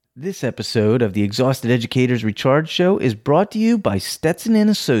This episode of the Exhausted Educators Recharge Show is brought to you by Stetson &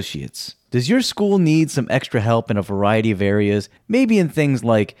 Associates. Does your school need some extra help in a variety of areas? Maybe in things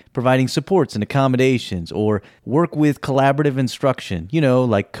like providing supports and accommodations, or work with collaborative instruction,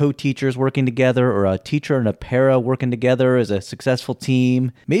 like co-teachers working together or a teacher and a para working together as a successful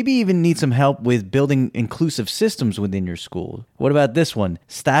team. Maybe even need some help with building inclusive systems within your school. What about this one?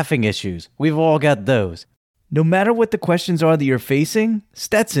 Staffing issues. We've all got those. No matter what the questions are that you're facing,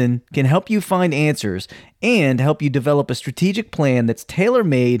 Stetson can help you find answers and help you develop a strategic plan that's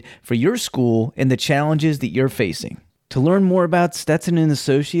tailor-made for your school and the challenges that you're facing. To learn more about Stetson &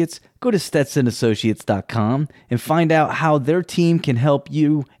 Associates, go to StetsonAssociates.com and find out how their team can help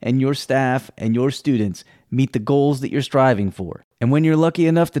you and your staff and your students meet the goals that you're striving for. And when you're lucky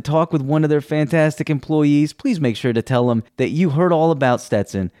enough to talk with one of their fantastic employees, please make sure to tell them that you heard all about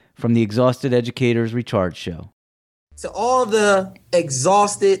Stetson from the Exhausted Educators Recharge Show. To all the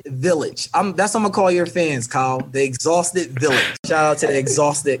Exhausted Village. That's what I'm going to call your fans, Kyle. The Exhausted Village. Shout out to the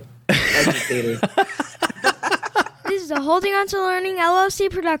Exhausted Educators. This is a Holding On to Learning LLC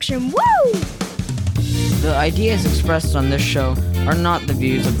production. Woo! The ideas expressed on this show are not the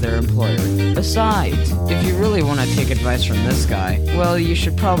views of their employer. Besides, if you really want to take advice from this guy, well, you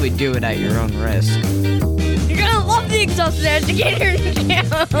should probably do it at your own risk. You're gonna love the Exhausted Educators Show.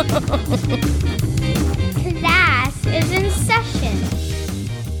 Class is in session.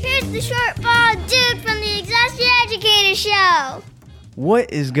 Here's the short bald dude from the Exhausted Educators Show.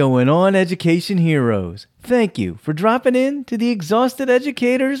 What is going on, education heroes? Thank you for dropping in to the Exhausted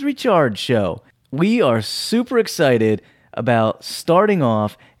Educators Recharge Show. We are super excited about starting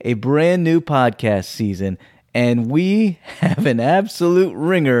off a brand new podcast season, and we have an absolute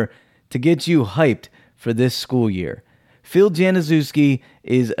ringer to get you hyped for this school year. Phil Januszewski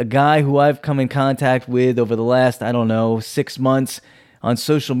is a guy who I've come in contact with over the last, 6 months on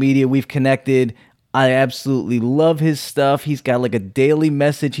social media. We've connected. I absolutely love his stuff. He's got like a daily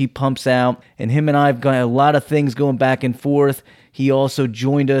message he pumps out, and him and I have got a lot of things going back and forth. He also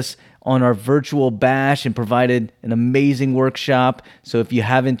joined us on our virtual bash and provided an amazing workshop. So if you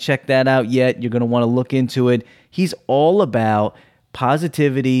haven't checked that out yet, you're going to want to look into it. He's all about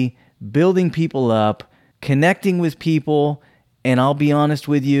positivity, building people up, connecting with people. And I'll be honest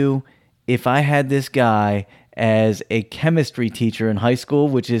with you, if I had this guy as a chemistry teacher in high school,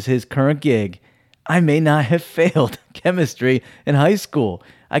 which is his current gig, I may not have failed chemistry in high school.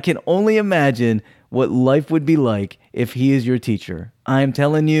 I can only imagine what life would be like if he is your teacher. I'm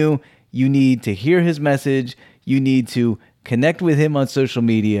telling you, you need to hear his message. You need to connect with him on social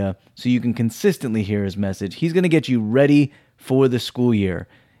media so you can consistently hear his message. He's going to get you ready for the school year.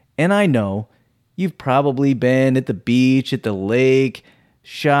 And I know you've probably been at the beach, at the lake,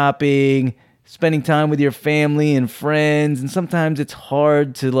 shopping, spending time with your family and friends, and sometimes it's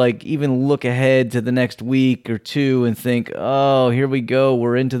hard to even look ahead to the next week or two and think, oh, here we go,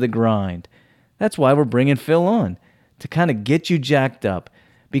 we're into the grind. That's why we're bringing Phil on, to kind of get you jacked up.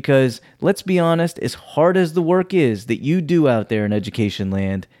 Because let's be honest, as hard as the work is that you do out there in education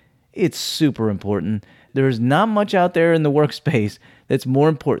land, it's super important. There's not much out there in the workspace that's more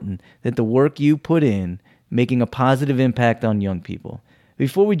important than the work you put in making a positive impact on young people.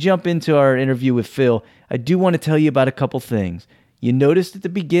 Before we jump into our interview with Phil, I do want to tell you about a couple things. You noticed at the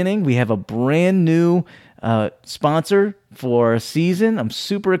beginning, we have a brand new sponsor for our season. I'm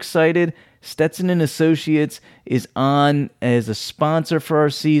super excited. Stetson & Associates is on as a sponsor for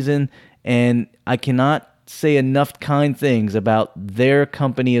our season, and I cannot say enough kind things about their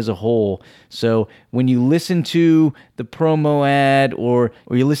company as a whole. So when you listen to the promo ad or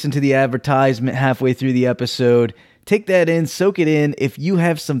you listen to the advertisement halfway through the episode, take that in, soak it in. If you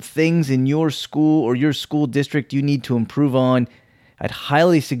have some things in your school or your school district you need to improve on, I'd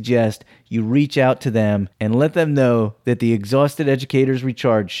highly suggest you reach out to them and let them know that the Exhausted Educators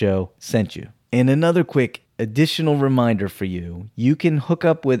Recharge Show sent you. And another quick additional reminder for you, you can hook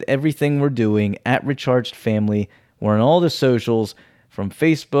up with everything we're doing at Recharged Family. We're on all the socials from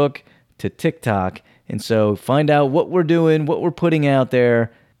Facebook to TikTok. And so find out what we're doing, what we're putting out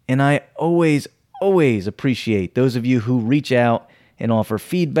there. And I always appreciate those of you who reach out and offer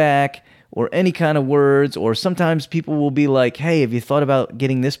feedback or any kind of words, or sometimes people will be like, hey, have you thought about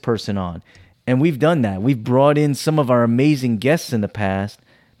getting this person on? And we've done that. We've brought in some of our amazing guests in the past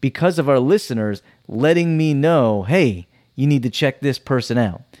because of our listeners letting me know, hey, you need to check this person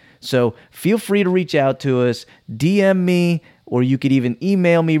out. So feel free to reach out to us, DM me, or you could even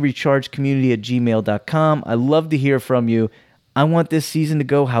email me, rechargecommunity@gmail.com. I love to hear from you. I want this season to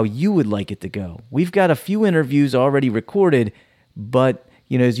go how you would like it to go. We've got a few interviews already recorded, but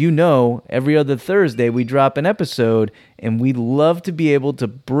As you know, every other Thursday we drop an episode, and we love to be able to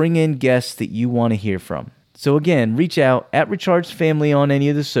bring in guests that you want to hear from. So again, reach out at Recharged Family on any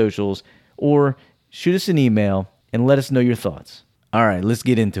of the socials, or shoot us an email and let us know your thoughts. All right, let's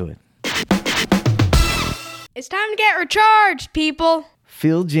get into it. It's time to get recharged, people.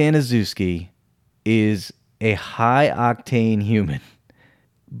 Phil Januszewski is a high-octane human,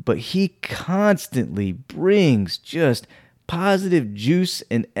 but he constantly brings just positive juice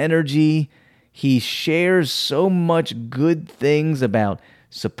and energy. He shares so much good things about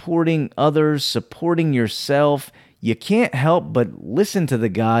supporting others, supporting yourself. You can't help but listen to the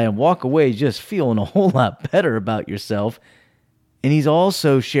guy and walk away just feeling a whole lot better about yourself. And he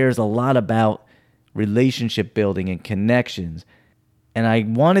also shares a lot about relationship building and connections. And I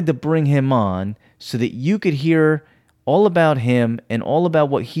wanted to bring him on so that you could hear all about him and all about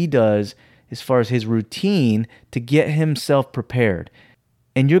what he does as far as his routine to get himself prepared.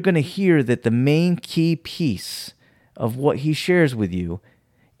 And you're going to hear that the main key piece of what he shares with you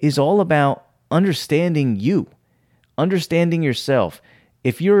is all about understanding you, understanding yourself.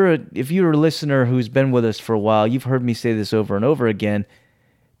 If you're a listener who's been with us for a while, you've heard me say this over and over again,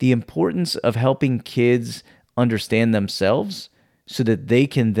 the importance of helping kids understand themselves so that they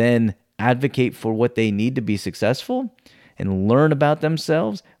can then advocate for what they need to be successful and learn about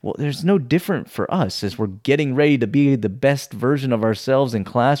themselves. Well, there's no different for us as we're getting ready to be the best version of ourselves in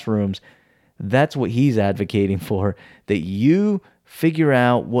classrooms. That's what he's advocating for, that you figure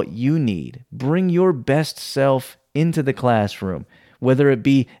out what you need. Bring your best self into the classroom, whether it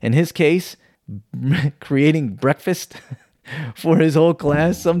be, in his case, creating breakfast for his whole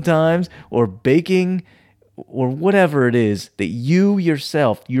class sometimes, or baking, or whatever it is that you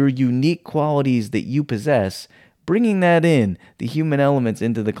yourself, your unique qualities that you possess, bringing that in, the human elements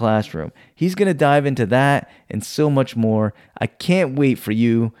into the classroom. He's going to dive into that and so much more. I can't wait for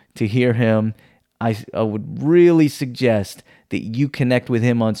you to hear him. I would really suggest that you connect with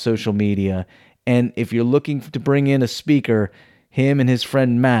him on social media. And if you're looking to bring in a speaker, him and his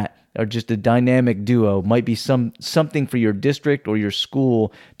friend Matt are just a dynamic duo. Might be something for your district or your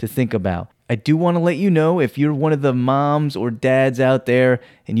school to think about. I do want to let you know, if you're one of the moms or dads out there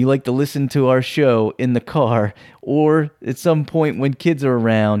and you like to listen to our show in the car or at some point when kids are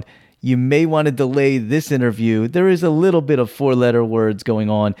around, you may want to delay this interview. There is a little bit of 4-letter words going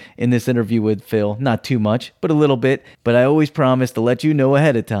on in this interview with Phil. Not too much, but a little bit. But I always promise to let you know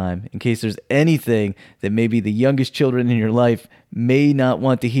ahead of time in case there's anything that maybe the youngest children in your life may not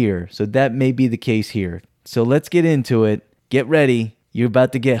want to hear. So that may be the case here. So let's get into it. Get ready. You're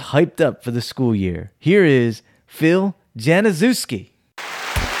about to get hyped up for the school year. Here is Phil Januszewski.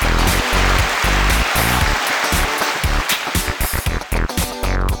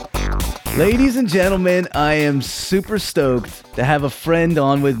 Ladies and gentlemen, I am super stoked to have a friend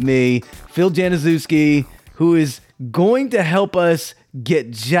on with me, Phil Januszewski, who is going to help us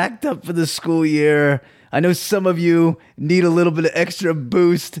get jacked up for the school year. I know some of you need a little bit of extra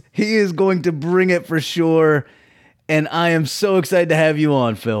boost. He is going to bring it for sure. And I am so excited to have you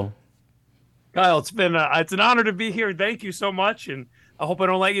on, Phil. Kyle, it's an honor to be here. Thank you so much. And I hope I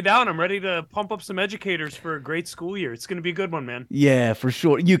don't let you down. I'm ready to pump up some educators for a great school year. It's going to be a good one, man. Yeah, for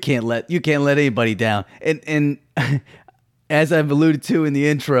sure. You can't let anybody down. And as I've alluded to in the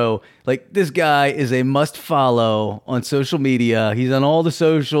intro, like, this guy is a must follow on social media. He's on all the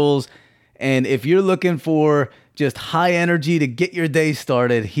socials. And if you're looking for just high energy to get your day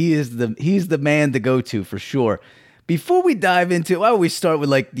started, he's the man to go to for sure. Before we dive into, I always start with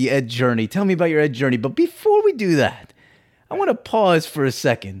like the ed journey. Tell me about your ed journey. But before we do that, I want to pause for a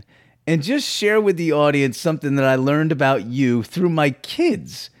second and just share with the audience something that I learned about you through my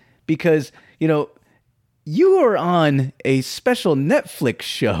kids. Because, you are on a special Netflix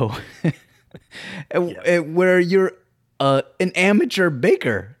show where you're an amateur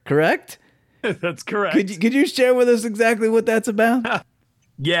baker, correct? That's correct. Could you share with us exactly what that's about?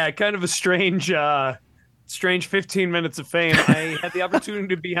 Yeah, kind of a strange 15 minutes of fame. I had the opportunity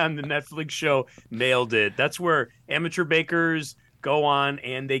to be on the Netflix show Nailed It. That's where amateur bakers go on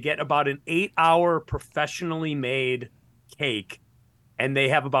and they get about an 8-hour professionally made cake, and they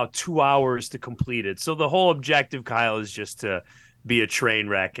have about 2 hours to complete it. So the whole objective, Kyle, is just to be a train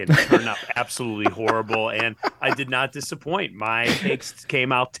wreck and turn out absolutely horrible. And I did not disappoint. My cakes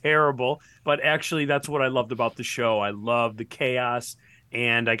came out terrible, but actually that's what I loved about the show. I loved the chaos.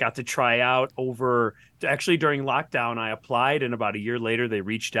 And I got to try out actually during lockdown. I applied, and about a year later, they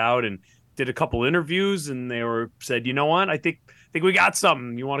reached out and did a couple interviews, and they said, you know what, I think we got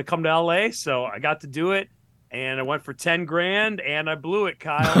something. You want to come to LA? So I got to do it, and I went for $10,000, and I blew it,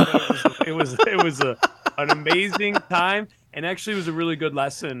 Kyle. It was an amazing time. and actually it was a really good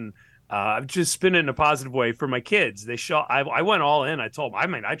lesson. I've just spin it in a positive way for my kids. I went all in. I told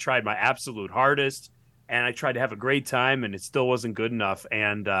them, I tried my absolute hardest, and I tried to have a great time, and it still wasn't good enough.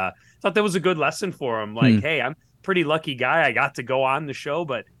 And thought that was a good lesson for them. Like, hey, I'm a pretty lucky guy. I got to go on the show,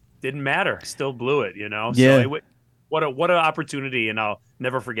 but didn't matter. Still blew it, Yeah. So what an opportunity, and I'll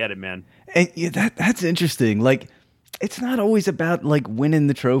never forget it, man. And that's interesting. Like, it's not always about like winning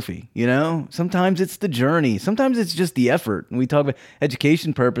the trophy, Sometimes it's the journey. Sometimes it's just the effort. When we talk about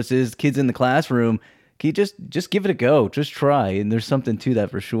education purposes, kids in the classroom, can you just give it a go? Just try. And there's something to that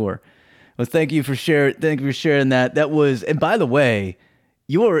for sure. Well, thank you for sharing that. That was, and by the way,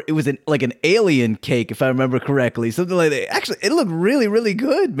 it was like an alien cake, if I remember correctly. Something like that. Actually, it looked really, really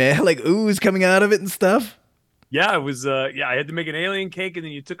good, man. Like ooze coming out of it and stuff. Yeah, it was. I had to make an alien cake, and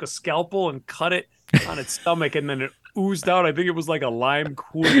then you took a scalpel and cut it on its stomach, and then it oozed out. I think it was like a lime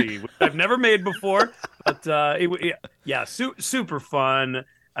coulis, which I've never made before, but super fun.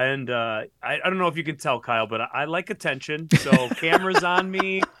 And I don't know if you can tell, Kyle, but I like attention. So cameras on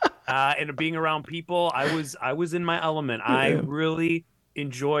me, and being around people, I was in my element. I really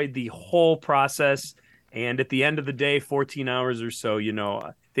enjoyed the whole process. And at the end of the day, 14 hours or so,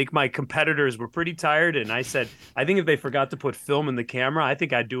 I think my competitors were pretty tired. And I said, I think if they forgot to put film in the camera, I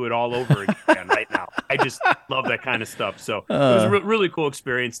think I'd do it all over again right now. I just love that kind of stuff. So it was a really cool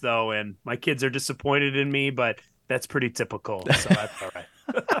experience, though. And my kids are disappointed in me, but that's pretty typical. So that's all right.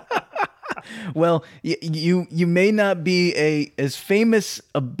 Well, you may not be as famous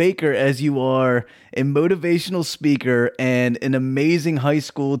a baker as you are a motivational speaker and an amazing high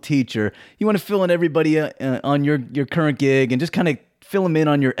school teacher. You want to fill in everybody on your current gig and just kind of fill them in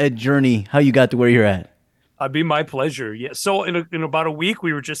on your ed journey, how you got to where you're at. It'd be my pleasure. Yeah. So in about a week,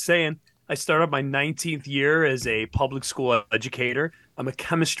 we were just saying, I started my 19th year as a public school educator. I'm a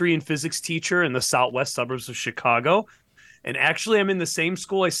chemistry and physics teacher in the southwest suburbs of Chicago. And actually, I'm in the same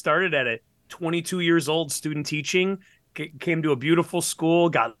school I started at 22 years old, student teaching. Came to a beautiful school,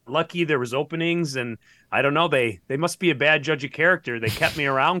 got lucky. There was openings, and I don't know, they must be a bad judge of character. They kept me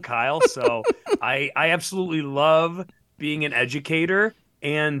around, Kyle. So I absolutely love being an educator.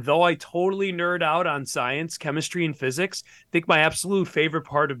 And though I totally nerd out on science, chemistry, and physics, I think my absolute favorite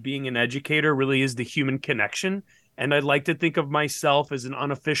part of being an educator really is the human connection. And I'd like to think of myself as an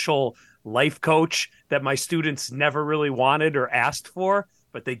unofficial life coach that my students never really wanted or asked for,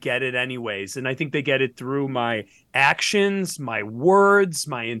 but they get it anyways. And I think they get it through my actions, my words,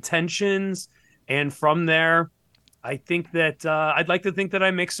 my intentions. And from there, I think that I'd like to think that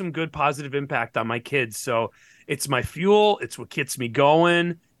I make some good positive impact on my kids. So it's my fuel. It's what gets me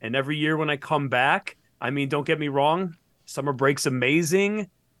going. And every year when I come back, don't get me wrong, summer break's amazing.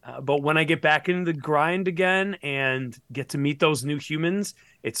 But when I get back into the grind again and get to meet those new humans,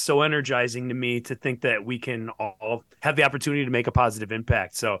 it's so energizing to me to think that we can all have the opportunity to make a positive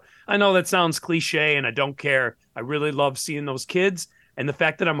impact. So I know that sounds cliche, and I don't care. I really love seeing those kids. And the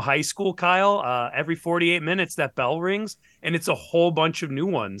fact that I'm high school, Kyle, every 48 minutes that bell rings, and it's a whole bunch of new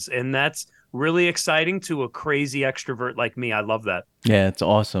ones. And that's really exciting to a crazy extrovert like me. I love that. Yeah, it's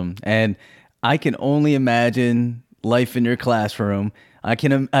awesome. And I can only imagine life in your classroom. I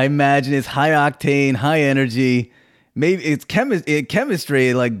imagine it's high octane, high energy. Maybe it's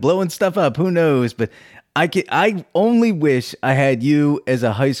chemistry, like blowing stuff up. Who knows? But I only wish I had you as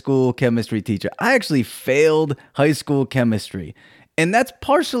a high school chemistry teacher. I actually failed high school chemistry, and that's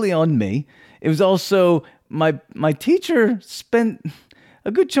partially on me. It was also my teacher spent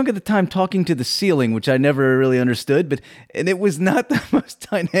a good chunk of the time talking to the ceiling, which I never really understood. And it was not the most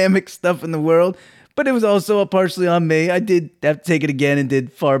dynamic stuff in the world. But it was also partially on me. I did have to take it again and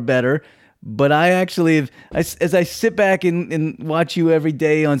did far better. But I actually, as I sit back and watch you every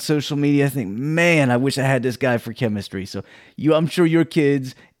day on social media, I think, man, I wish I had this guy for chemistry. So I'm sure your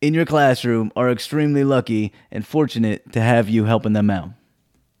kids in your classroom are extremely lucky and fortunate to have you helping them out.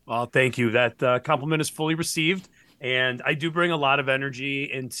 Well, thank you. That compliment is fully received. And I do bring a lot of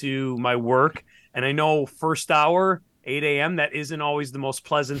energy into my work. And I know first hour, 8 a.m., that isn't always the most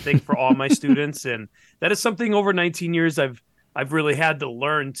pleasant thing for all my students. And that is something over 19 years I've really had to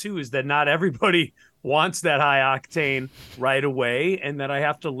learn too, is that not everybody wants that high octane right away. And that I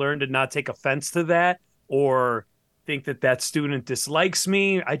have to learn to not take offense to that or think that student dislikes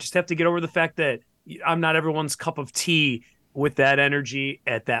me. I just have to get over the fact that I'm not everyone's cup of tea with that energy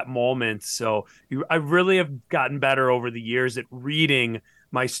at that moment. So I really have gotten better over the years at reading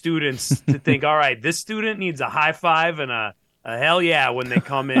my students to think, all right, this student needs a high five and a hell yeah when they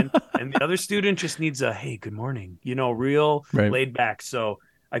come in. And the other student just needs a, hey, good morning, real laid back. So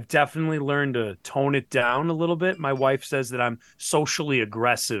I've definitely learned to tone it down a little bit. My wife says that I'm socially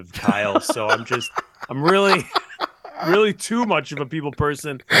aggressive, Kyle. So I'm really really too much of a people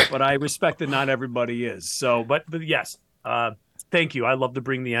person, but I respect that not everybody is. So, but yes, thank you. I love to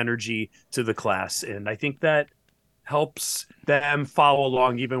bring the energy to the class, and I think that helps them follow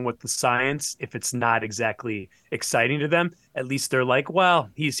along even with the science. If it's not exactly exciting to them, at least they're like, well,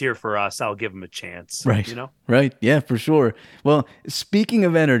 he's here for us, I'll give him a chance. Right. You know? Right. Yeah, for sure. Well, speaking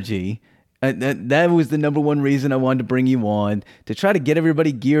of energy, that was the number one reason I wanted to bring you on, to try to get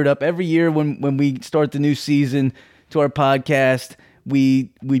everybody geared up. Every year when we start the new season to our podcast,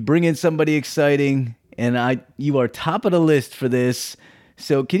 we bring in somebody exciting, and you are top of the list for this.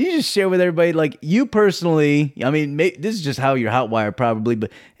 So can you just share with everybody, like, you personally, I mean, this is just how you're hotwired probably,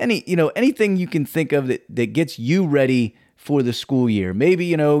 but anything you can think of that gets you ready for the school year. Maybe,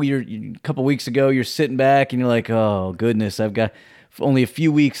 you're a couple weeks ago, you're sitting back and you're like, oh goodness, I've got only a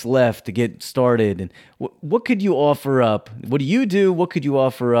few weeks left to get started. And what could you offer up? What do you do? What could you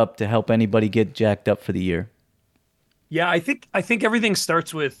offer up to help anybody get jacked up for the year? Yeah, I think everything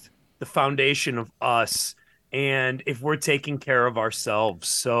starts with the foundation of us, and if we're taking care of ourselves.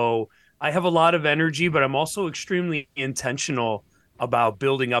 So I have a lot of energy, but I'm also extremely intentional about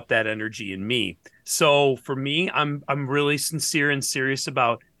building up that energy in me. So for me, I'm really sincere and serious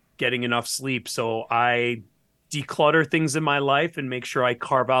about getting enough sleep. So I declutter things in my life and make sure I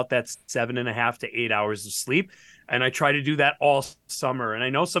carve out that 7.5 to 8 hours of sleep. And I try to do that all summer. And I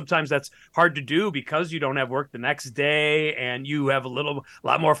know sometimes that's hard to do because you don't have work the next day and you have a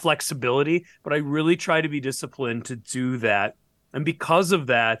lot more flexibility. But I really try to be disciplined to do that. And because of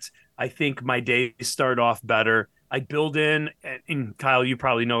that, I think my days start off better. I build in, and Kyle, you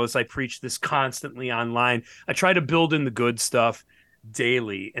probably know this, I preach this constantly online. I try to build in the good stuff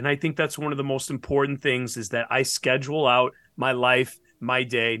daily. And I think that's one of the most important things, is that I schedule out my life, my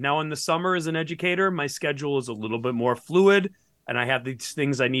day. Now in the summer as an educator, my schedule is a little bit more fluid and I have these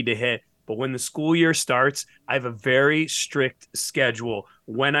things I need to hit. But when the school year starts, I have a very strict schedule.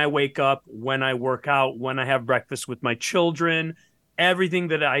 When I wake up, when I work out, when I have breakfast with my children, everything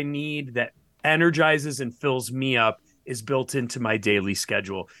that I need that energizes and fills me up is built into my daily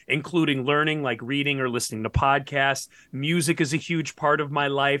schedule, including learning, like reading or listening to podcasts. Music is a huge part of my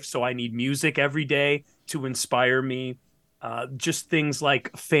life, so I need music every day to inspire me. Just things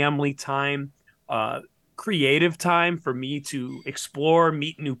like family time, creative time for me to explore,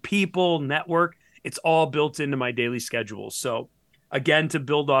 meet new people, network. It's all built into my daily schedule. So again, to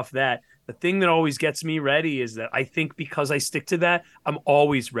build off that, the thing that always gets me ready is that I think because I stick to that, I'm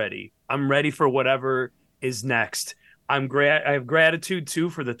always ready. I'm ready for whatever is next. I have gratitude too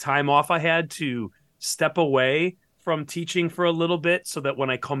for the time off I had to step away from teaching for a little bit, so that when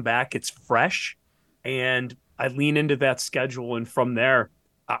I come back, it's fresh, and I lean into that schedule. And from there,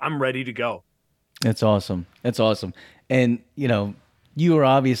 I'm ready to go. That's awesome. That's awesome. And, you are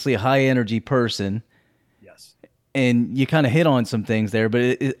obviously a high energy person. Yes. And you kind of hit on some things there,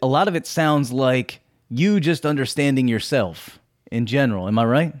 but a lot of it sounds like you just understanding yourself in general. Am I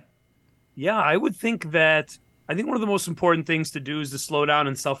right? Yeah, I would think that. I think one of the most important things to do is to slow down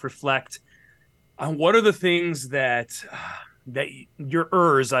and self-reflect on what are the things that your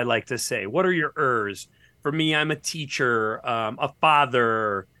ers, I like to say. What are your ers? For me, I'm a teacher, a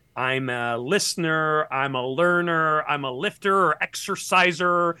father, I'm a listener, I'm a learner, I'm a lifter or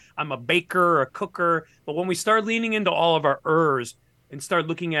exerciser, I'm a baker, a cooker. But when we start leaning into all of our ers and start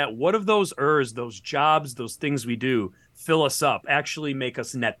looking at what of those ers, those jobs, those things we do, fill us up, actually make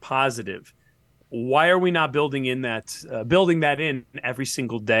us net positive, why are we not building that in every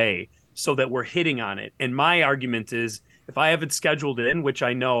single day so that we're hitting on it? And my argument is, if I have it scheduled in, which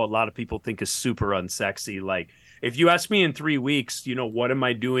I know a lot of people think is super unsexy, like if you ask me in 3 weeks, what am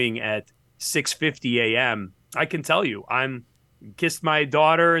I doing at 6:50 a.m.? I can tell you, I'm kissed my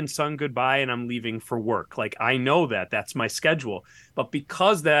daughter and son goodbye and I'm leaving for work. Like, I know that's my schedule. But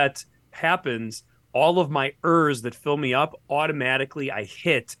because that happens, all of my ers that fill me up, automatically I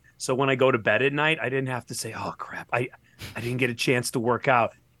hit. So when I go to bed at night, I didn't have to say, oh crap, I didn't get a chance to work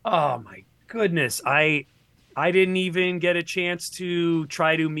out. Oh my goodness, I didn't even get a chance to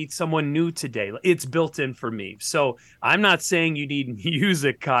try to meet someone new today. It's built in for me. So I'm not saying you need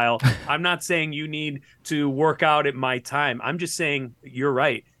music, Kyle. I'm not saying you need to work out at my time. I'm just saying you're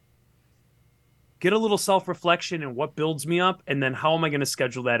right. Get a little self-reflection in what builds me up, and then how am I going to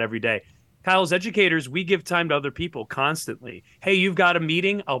schedule that every day? Kyle, as educators, we give time to other people constantly. Hey, you've got a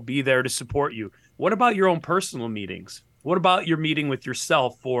meeting, I'll be there to support you. What about your own personal meetings? What about your meeting with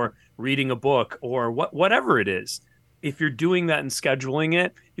yourself, or reading a book, or whatever it is? If you're doing that and scheduling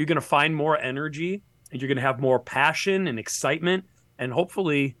it, you're going to find more energy, and you're going to have more passion and excitement. And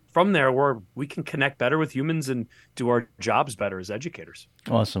hopefully from there, we can connect better with humans and do our jobs better as educators.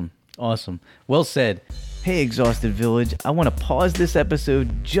 Awesome. Awesome. Well said. Hey, Exhausted Village, I want to pause this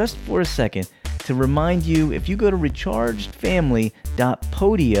episode just for a second to remind you, if you go to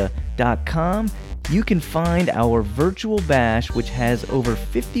rechargedfamily.podia.com, you can find our virtual bash, which has over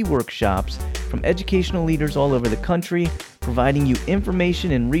 50 workshops from educational leaders all over the country, providing you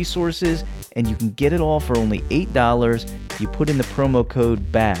information and resources, and you can get it all for only $8 if you put in the promo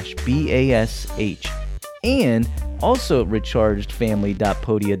code BASH, B-A-S-H. And also at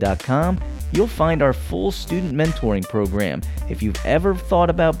rechargedfamily.podia.com, you'll find our full student mentoring program. If you've ever thought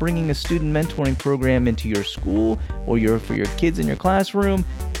about bringing a student mentoring program into your school or for your kids in your classroom,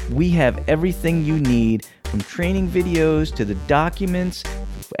 we have everything you need, from training videos to the documents,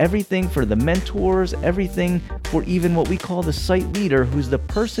 everything for the mentors, everything for even what we call the site leader, who's the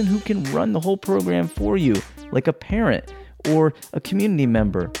person who can run the whole program for you, like a parent or a community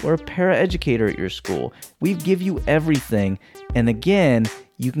member or a paraeducator at your school. We give you everything. And again,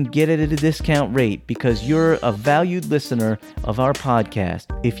 you can get it at a discount rate because you're a valued listener of our podcast.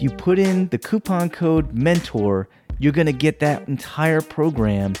 If you put in the coupon code MENTOR, you're going to get that entire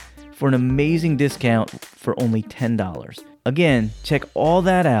program for an amazing discount for only $10. Again, check all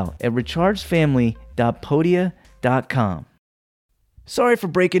that out at rechargedfamily.podia.com. Sorry for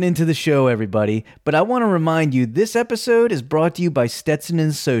breaking into the show, everybody, but I want to remind you this episode is brought to you by Stetson &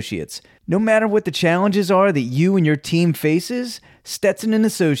 Associates. No matter what the challenges are that you and your team faces, Stetson &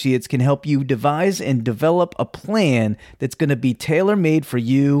 Associates can help you devise and develop a plan that's going to be tailor-made for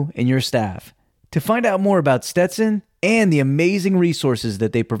you and your staff. To find out more about Stetson and the amazing resources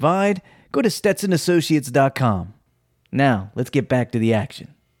that they provide, go to StetsonAssociates.com. Now, let's get back to the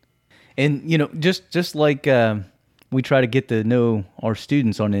action. And, just like we try to get to know our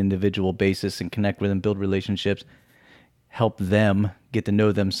students on an individual basis and connect with them, build relationships, help them get to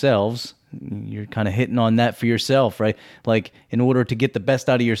know themselves. You're kind of hitting on that for yourself, right? Like, in order to get the best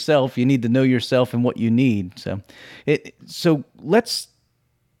out of yourself, you need to know yourself and what you need. So let's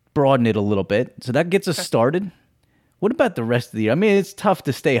broaden it a little bit. So that gets us started. What about the rest of the year? I mean, it's tough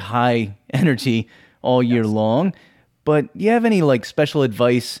to stay high energy all year long, but do you have any special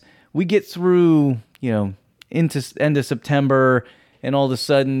advice? We get through, into end of September, and all of a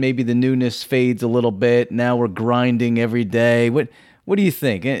sudden maybe the newness fades a little bit. Now we're grinding every day. What do you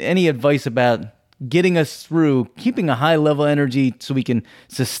think? Any advice about getting us through, keeping a high level of energy so we can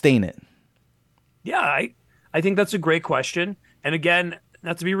sustain it? Yeah, I think that's a great question. And again,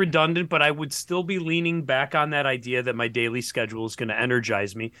 not to be redundant, but I would still be leaning back on that idea that my daily schedule is going to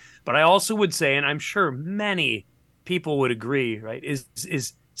energize me. But I also would say, and I'm sure many people would agree, right, is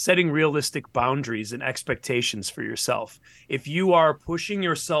setting realistic boundaries and expectations for yourself. If you are pushing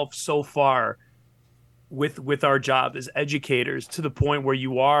yourself so far with our job as educators to the point where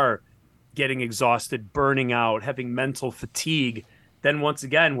you are getting exhausted, burning out, having mental fatigue, then once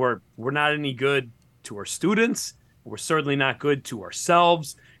again, we're not any good to our students. We're certainly not good to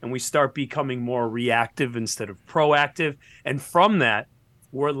ourselves, and we start becoming more reactive instead of proactive. And from that,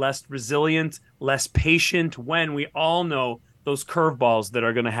 we're less resilient, less patient when we all know those curveballs that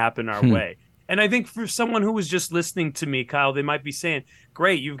are going to happen our way. And I think for someone who was just listening to me, Kyle, they might be saying,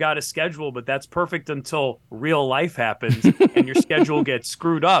 great, you've got a schedule, but that's perfect until real life happens and your schedule gets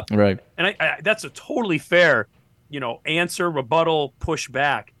screwed up. Right. And I that's a totally fair, answer, rebuttal, push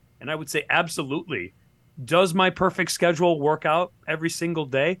back. And I would say, absolutely. Does my perfect schedule work out every single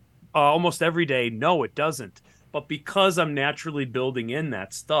day? Almost every day? No, it doesn't. But because I'm naturally building in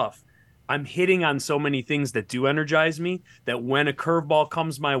that stuff, I'm hitting on so many things that do energize me that when a curveball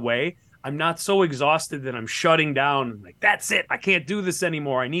comes my way, I'm not so exhausted that I'm shutting down. I'm like, that's it. I can't do this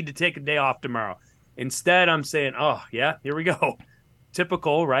anymore. I need to take a day off tomorrow. Instead, I'm saying, oh, yeah, here we go.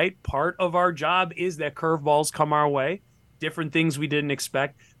 Typical, right? Part of our job is that curveballs come our way, different things we didn't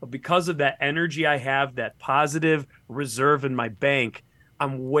expect. But because of that energy I have, that positive reserve in my bank,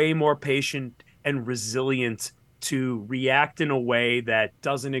 I'm way more patient and resilient to react in a way that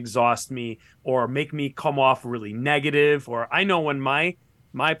doesn't exhaust me or make me come off really negative. Or I know when my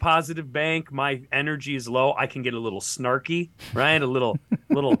positive bank, my energy is low, I can get a little snarky, right? A little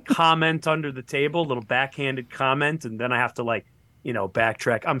comment under the table, a little backhanded comment, and then I have to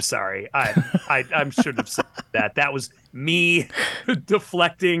backtrack. I'm sorry. I should have said that. That was me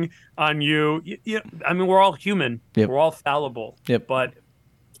deflecting on you. I mean, we're all human. Yep. We're all fallible. Yep. But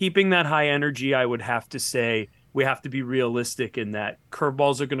keeping that high energy, I would have to say, we have to be realistic in that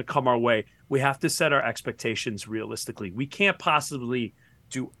curveballs are going to come our way. We have to set our expectations realistically. We can't possibly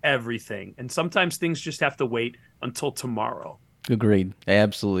do everything. And sometimes things just have to wait until tomorrow. Agreed. I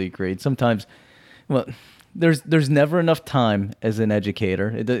absolutely agreed. Sometimes, there's never enough time as an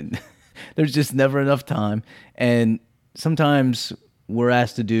educator. There's just never enough time. And sometimes we're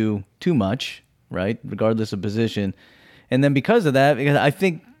asked to do too much, right? Regardless of position. And then because of that, because I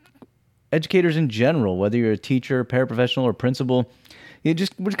think educators in general, whether you're a teacher, paraprofessional, or principal, we're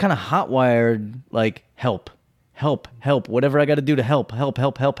just kind of hot-wired, like help, whatever I got to do to help.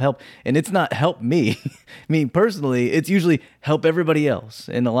 And it's not help me. I mean, personally, it's usually help everybody else.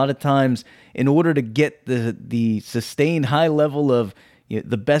 And a lot of times, in order to get the sustained high level of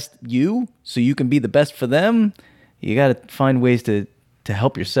the best you, so you can be the best for them, you got to find ways to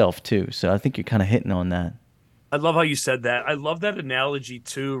help yourself too. So I think you're kind of hitting on that. I love how you said that. I love that analogy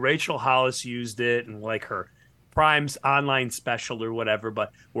too. Rachel Hollis used it in like her Prime's online special or whatever,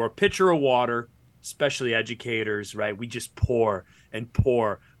 but we're a pitcher of water, especially educators, right? We just pour and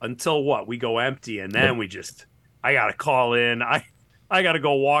pour until what? We go empty, and then I got to call in. I got to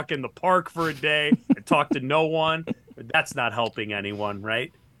go walk in the park for a day and talk to no one. That's not helping anyone,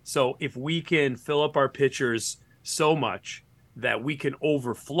 right? So if we can fill up our pitchers so much that we can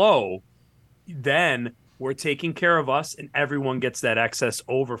overflow, then we're taking care of us and everyone gets that excess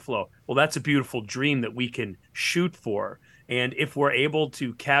overflow. Well, that's a beautiful dream that we can shoot for. And if we're able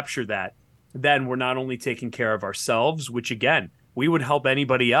to capture that, then we're not only taking care of ourselves, which again, we would help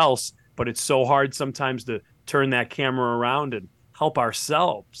anybody else, but it's so hard sometimes to turn that camera around and help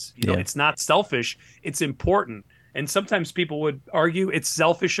ourselves. You know, it's not selfish, it's important. And sometimes people would argue it's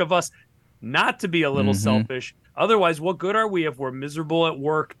selfish of us not to be a little selfish. Otherwise, what good are we if we're miserable at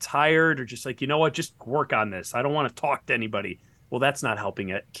work, tired, or just like, you know what, just work on this. I don't want to talk to anybody. Well, that's not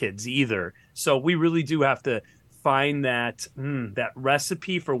helping kids either. So we really do have to find that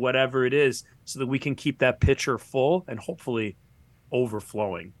recipe for whatever it is so that we can keep that pitcher full and hopefully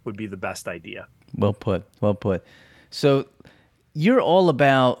overflowing would be the best idea. Well put. So you're all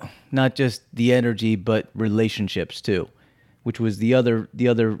about not just the energy, but relationships too, which was the other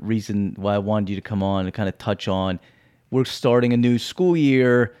reason why I wanted you to come on and kind of touch on. We're starting a new school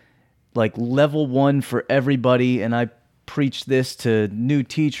year, like level 1 for everybody, and I preach this to new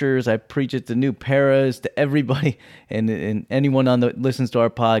teachers, I preach it to new paras, to everybody, and anyone listens to our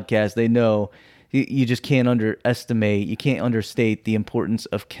podcast, they know you just can't underestimate, you can't understate the importance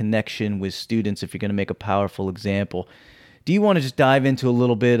of connection with students if you're going to make a powerful example. Do you want to just dive into a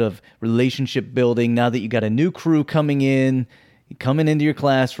little bit of relationship building now that you got a new crew coming into your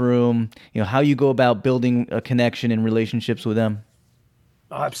classroom, how you go about building a connection and relationships with them?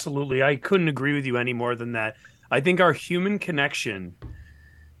 Oh, absolutely. I couldn't agree with you any more than that. I think our human connection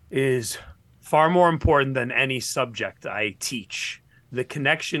is far more important than any subject I teach. The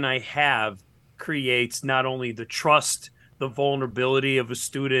connection I have creates not only the trust, the vulnerability of a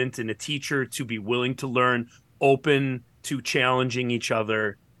student and a teacher to be willing to learn, open to challenging each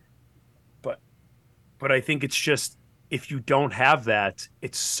other. But I think it's just, if you don't have that,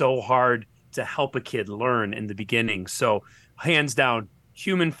 it's so hard to help a kid learn in the beginning. So hands down,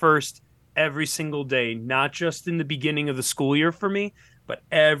 human first every single day, not just in the beginning of the school year for me, but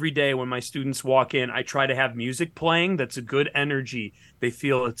every day when my students walk in, I try to have music playing that's a good energy. They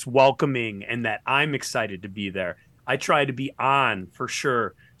feel it's welcoming and that I'm excited to be there. I try to be on for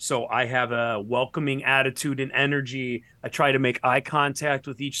sure. So I have a welcoming attitude and energy. I try to make eye contact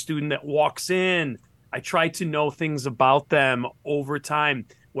with each student that walks in. I try to know things about them over time,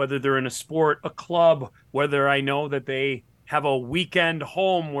 whether they're in a sport, a club, whether I know that they have a weekend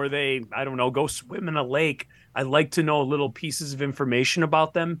home where they, go swim in a lake. I like to know little pieces of information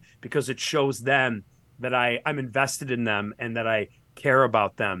about them because it shows them that I'm invested in them and that I care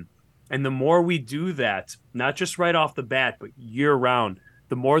about them. And the more we do that, not just right off the bat, but year round,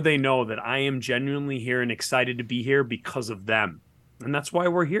 the more they know that I am genuinely here and excited to be here because of them. And that's why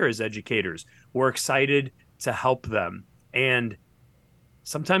we're here as educators. We're excited to help them. And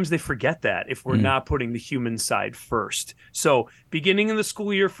sometimes they forget that if we're not putting the human side first. So beginning of the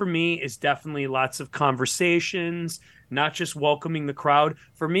school year for me is definitely lots of conversations, not just welcoming the crowd.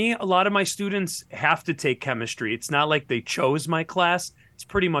 For me, a lot of my students have to take chemistry. It's not like they chose my class. It's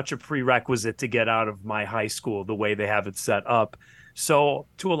pretty much a prerequisite to get out of my high school, the way they have it set up. So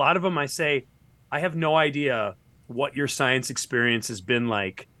to a lot of them, I say, I have no idea what your science experience has been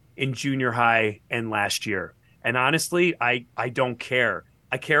like in junior high and last year. And honestly, I don't care.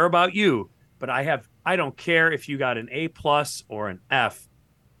 I care about you, but I don't care if you got an A+ or an F.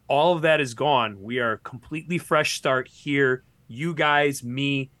 All of that is gone. We are a completely fresh start here, you guys,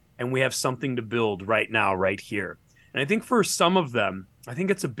 me, and we have something to build right now, right here. And I think for some of them, I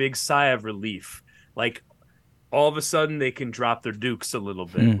think it's a big sigh of relief. Like all of a sudden they can drop their dukes a little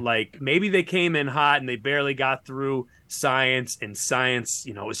bit. Like maybe they came in hot and they barely got through science, and science,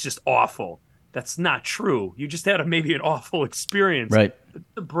 it's just awful. That's not true. You just had maybe an awful experience. Right. It's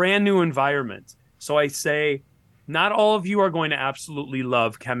a brand new environment. So I say, not all of you are going to absolutely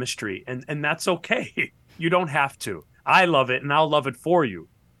love chemistry, and that's okay. You don't have to. I love it, and I'll love it for you.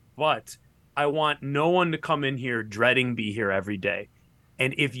 But I want no one to come in here dreading be here every day.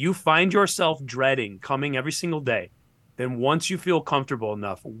 And if you find yourself dreading coming every single day, then once you feel comfortable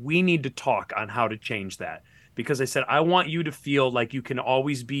enough, we need to talk on how to change that. Because I said, I want you to feel like you can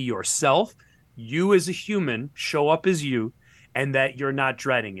always be yourself, you as a human, show up as you, and that you're not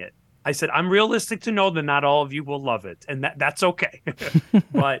dreading it. I said, I'm realistic to know that not all of you will love it, and that's okay.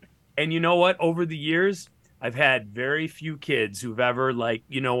 And you know what? Over the years, I've had very few kids who've ever like,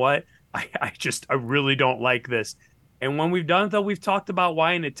 you know what? I really don't like this. And when we've done it, though, we've talked about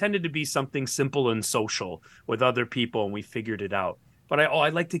why, and it tended to be something simple and social with other people, and we figured it out. But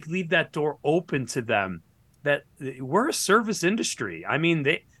I'd like to leave that door open to them, that we're a service industry. I mean,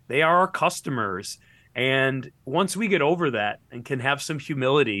 they are our customers. And once we get over that and can have some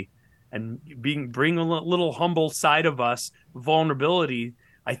humility and bring a little humble side of us, vulnerability,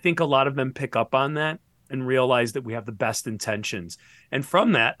 I think a lot of them pick up on that and realize that we have the best intentions. And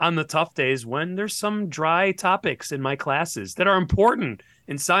from that, on the tough days when there's some dry topics in my classes that are important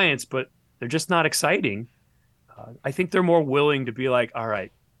in science, but they're just not exciting, I think they're more willing to be like, all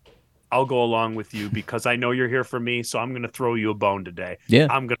right, I'll go along with you because I know you're here for me, so I'm going to throw you a bone today. Yeah.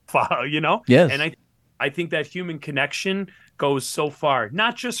 I'm going to follow, Yes. And I think that human connection goes so far,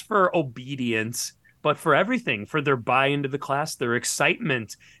 not just for obedience, but for everything, for their buy into the class, their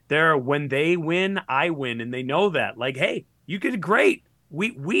excitement, when they win, I win. And they know that, like, hey, you did great.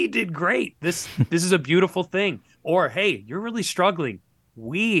 We did great. This is a beautiful thing. Or, hey, you're really struggling.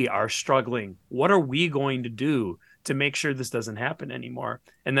 We are struggling. What are we going to do to make sure this doesn't happen anymore?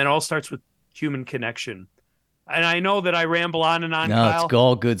 And then it all starts with human connection. And I know that I ramble on and on, No, Kyle. it's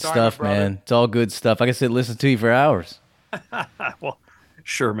all good stuff, man. It's all good stuff. I can sit and listen to you for hours. Well,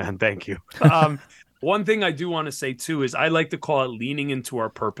 sure, man. Thank you. One thing I do want to say, too, is I like to call it leaning into our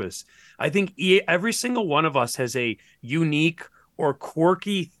purpose. I think every single one of us has a unique or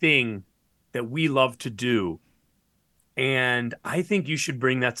quirky thing that we love to do. And I think you should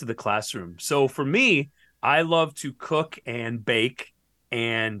bring that to the classroom. So for me, I love to cook and bake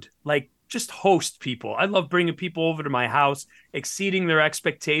and just host people. I love bringing people over to my house, exceeding their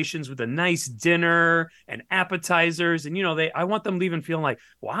expectations with a nice dinner and appetizers. And, I want them leaving feeling like,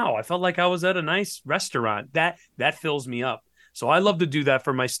 wow, I felt like I was at a nice restaurant. That fills me up. So I love to do that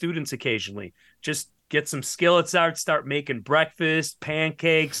for my students occasionally. Just get some skillets out, start making breakfast,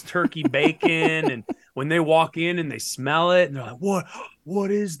 pancakes, turkey bacon. And when they walk in and they smell it and they're like,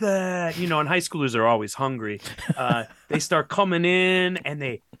 what is that? And high schoolers are always hungry. They start coming in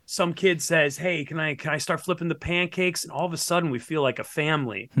and some kid says, hey, can I start flipping the pancakes? And all of a sudden we feel like a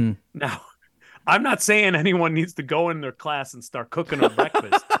family. Now, I'm not saying anyone needs to go in their class and start cooking on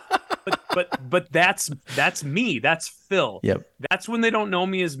breakfast. But that's me. That's Phil. Yep. That's when they don't know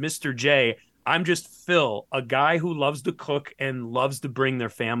me as Mr. J. I'm just Phil, a guy who loves to cook and loves to bring their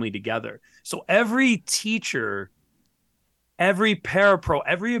family together. So every teacher, every parapro,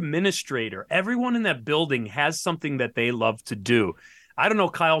 every administrator, everyone in that building has something that they love to do. I don't know,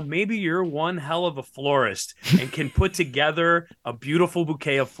 Kyle, maybe you're one hell of a florist and can put together a beautiful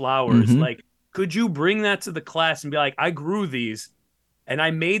bouquet of flowers. Mm-hmm. Like, could you bring that to the class and be like, I grew these and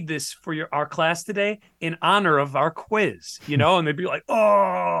I made this for our class today in honor of our quiz, and they'd be like,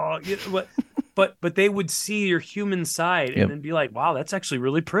 oh, but they would see your human side and then be like, wow, that's actually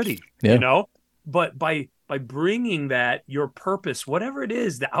really pretty, but by bringing that, your purpose, whatever it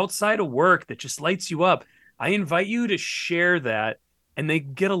is, the outside of work that just lights you up, I invite you to share that. And they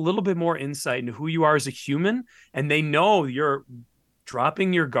get a little bit more insight into who you are as a human, and they know you're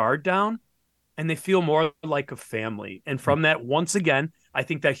dropping your guard down, and they feel more like a family. And from that, once again, I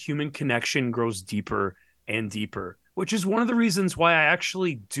think that human connection grows deeper and deeper, which is one of the reasons why I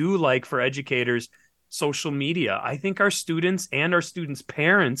actually do like, for educators, social media. I think our students and our students'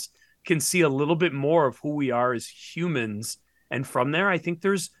 parents can see a little bit more of who we are as humans. And from there, I think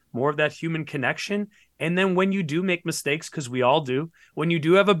there's more of that human connection. And then when you do make mistakes, because we all do, when you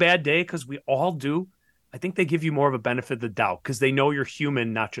do have a bad day, because we all do, I think they give you more of a benefit of the doubt because they know you're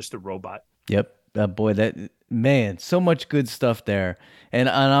human, not just a robot. Yep. Boy, man, so much good stuff there. And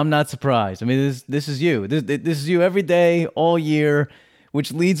I'm not surprised. I mean, this is you. This is you every day, all year,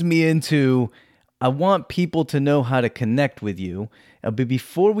 which leads me into, I want people to know how to connect with you. But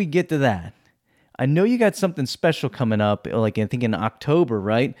before we get to that, I know you got something special coming up, like I think in October,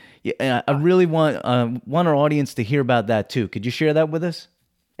 right? Yeah, I really want our audience to hear about that too. Could you share that with us?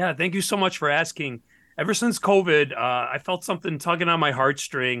 Yeah, thank you so much for asking. Ever since COVID, I felt something tugging on my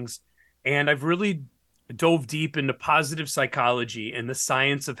heartstrings, and I've really dove deep into positive psychology and the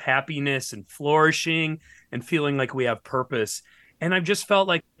science of happiness and flourishing and feeling like we have purpose. And I've just felt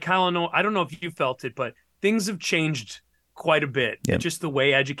like, Kyle, I don't know if you felt it, but things have changed quite a bit. Yep. Just the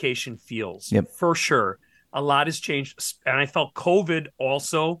way education feels. Yep. For sure. A lot has changed. And I felt COVID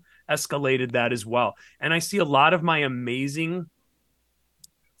also escalated that as well. And I see a lot of my amazing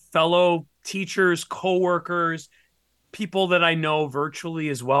fellow teachers, coworkers, people that I know virtually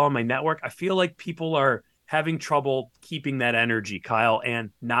as well on my network. I feel like people are having trouble keeping that energy, Kyle, and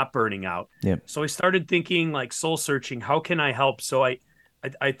not burning out. Yep. So I started thinking, like, soul searching, how can I help? So I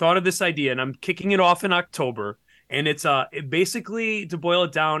thought of this idea, and I'm kicking it off in October. And it's basically, to boil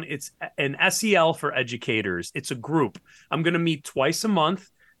it down, it's an SEL for educators. It's a group. I'm going to meet twice a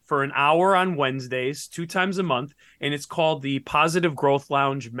month for an hour on Wednesdays, 2 times a month, and it's called the Positive Growth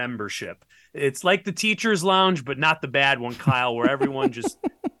Lounge membership. It's like the teacher's lounge, but not the bad one, Kyle, where everyone just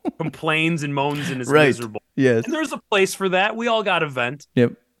complains and moans and is miserable. Yes. And there's a place for that. We all got a vent.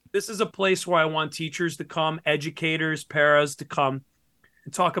 Yep. This is a place where I want teachers to come, educators, paras to come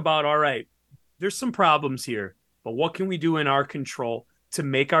and talk about, all right, there's some problems here, but what can we do in our control to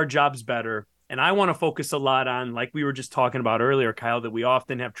make our jobs better? And I want to focus a lot on, like we were just talking about earlier, Kyle, that we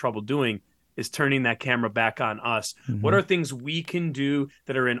often have trouble doing, is turning that camera back on us. Mm-hmm. What are things we can do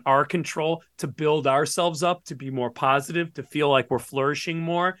that are in our control to build ourselves up, to be more positive, to feel like we're flourishing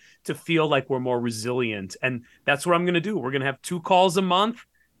more, to feel like we're more resilient? And that's what I'm going to do. We're going to have 2 calls a month.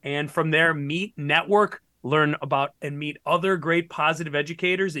 And from there, meet, network, learn about and meet other great positive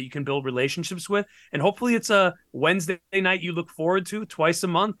educators that you can build relationships with. And hopefully it's a Wednesday night you look forward to twice a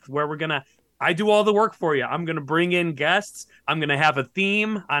month, where I do all the work for you. I'm going to bring in guests. I'm going to have a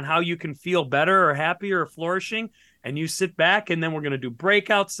theme on how you can feel better or happier or flourishing. And you sit back, and then we're going to do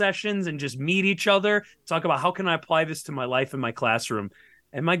breakout sessions and just meet each other, talk about how can I apply this to my life in my classroom.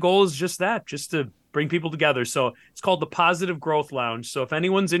 And my goal is just that, just to bring people together. So it's called the Positive Growth Lounge. So if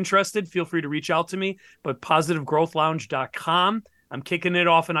anyone's interested, feel free to reach out to me, but positivegrowthlounge.com. I'm kicking it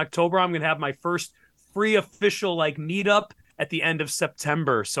off in October. I'm going to have my first free official meetup at the end of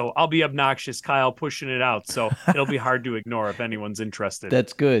September. So I'll be obnoxious, Kyle, pushing it out. So it'll be hard to ignore if anyone's interested.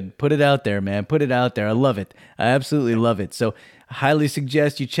 That's good. Put it out there, man. Put it out there. I love it. I absolutely love it. So I highly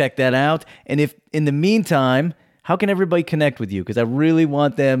suggest you check that out. And if in the meantime, how can everybody connect with you? Because I really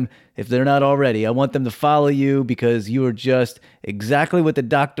want them, if they're not already, I want them to follow you, because you are just exactly what the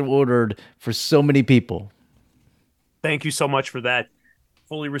doctor ordered for so many people. Thank you so much for that.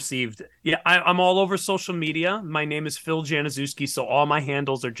 Fully received. Yeah, I'm all over social media. My name is Phil Januszewski, so all my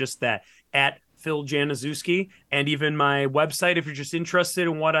handles are just that, at Phil Januszewski. And even my website, if you're just interested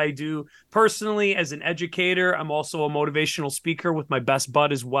in what I do personally as an educator. I'm also a motivational speaker with my best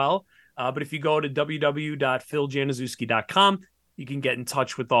bud as well. But if you go to www.philjanuszewski.com, you can get in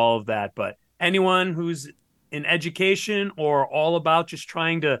touch with all of that. But anyone who's in education or all about just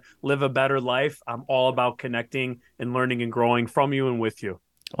trying to live a better life, I'm all about connecting and learning and growing from you and with you.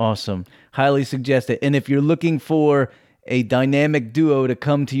 Awesome. Highly suggest it. And if you're looking for a dynamic duo to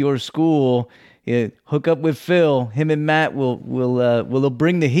come to your school, hook up with Phil. Him and Matt will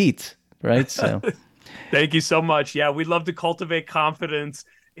bring the heat, right? So, thank you so much. Yeah, we'd love to cultivate confidence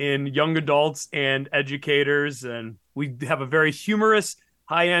in young adults and educators, and we have a very humorous,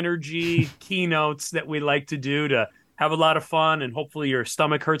 high energy keynotes that we like to do to have a lot of fun, and hopefully your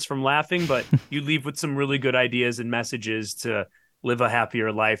stomach hurts from laughing, but you leave with some really good ideas and messages to live a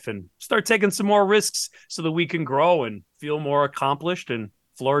happier life and start taking some more risks so that we can grow and feel more accomplished and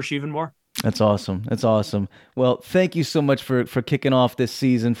flourish even more. That's awesome. That's awesome. Well, thank you so much for kicking off this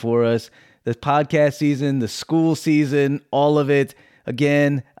season for us, the podcast season, the school season, all of it.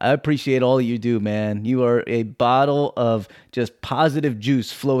 Again, I appreciate all you do, man. You are a bottle of just positive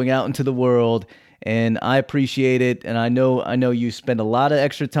juice flowing out into the world, and I appreciate it. And I know you spend a lot of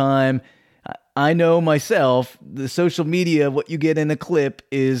extra time. I know myself, the social media, what you get in a clip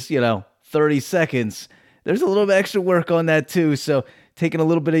is, 30 seconds. There's a little bit extra work on that too. So taking a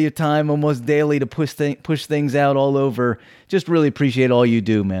little bit of your time almost daily to push things out all over. Just really appreciate all you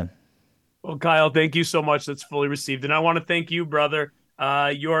do, man. Well, Kyle, thank you so much. That's fully received. And I want to thank you, brother.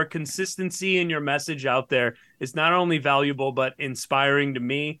 Your consistency and your message out there is not only valuable, but inspiring to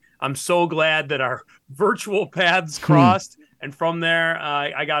me. I'm so glad that our virtual paths crossed. And from there,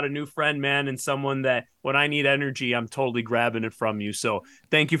 I got a new friend, man, and someone that when I need energy, I'm totally grabbing it from you. So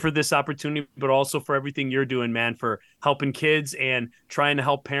thank you for this opportunity, but also for everything you're doing, man, for helping kids and trying to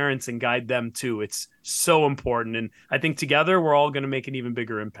help parents and guide them too. It's so important. And I think together we're all going to make an even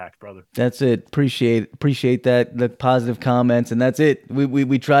bigger impact, brother. That's it. Appreciate that, the positive comments. And that's it.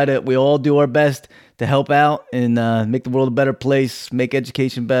 We all do our best to help out and make the world a better place, make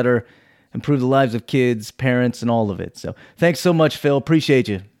education better. improve the lives of kids, parents, and all of it. So thanks so much, Phil. Appreciate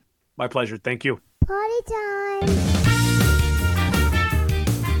you. My pleasure. Thank you. Party time.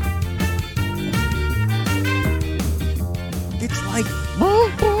 It's like,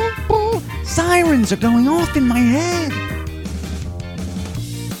 boo, boo, boo. Sirens are going off in my head.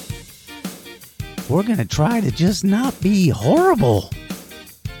 We're going to try to just not be horrible.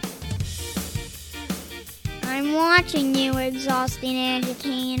 I'm watching you, exhausting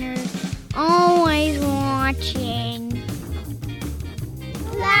educators. Always watching.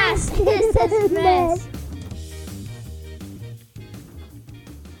 Class is dismissed.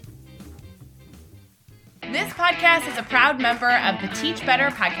 This podcast is a proud member of the Teach Better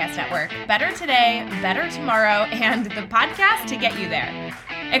Podcast Network. Better today, better tomorrow, and the podcast to get you there.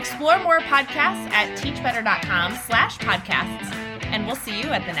 Explore more podcasts at teachbetter.com/podcasts, and we'll see you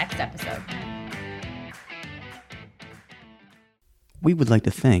at the next episode. We would like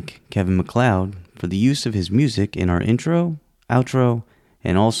to thank Kevin MacLeod for the use of his music in our intro, outro,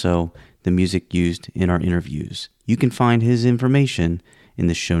 and also the music used in our interviews. You can find his information in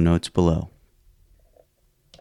the show notes below.